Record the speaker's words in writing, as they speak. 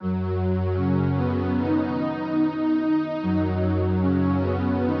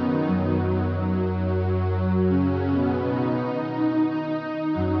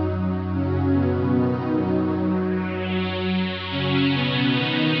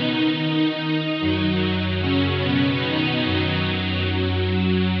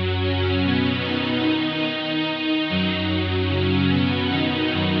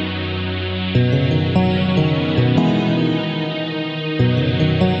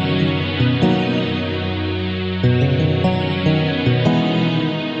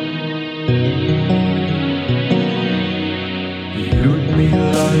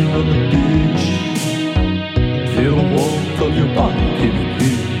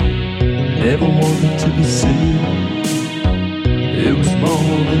never wanted to be seen. It was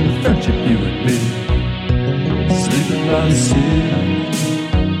more than a friendship, you and me. Sleeping by the sea.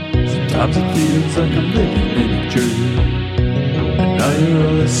 Sometimes it feels like I'm living in a dream. And now you're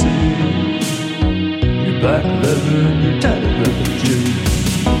all I see. Your black leather and your tattered leather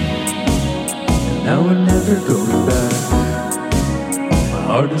jeans. And now we're never going back. My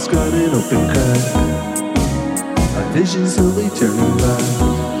heart has got an open crack. My vision's slowly turning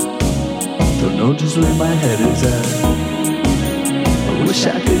black. Don't know just where my head is at. I wish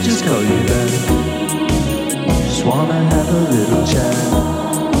I could just call you back. Just wanna have a little chat.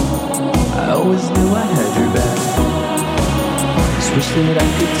 I always knew I had your back. Just wish that I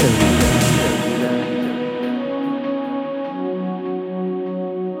could tell you that.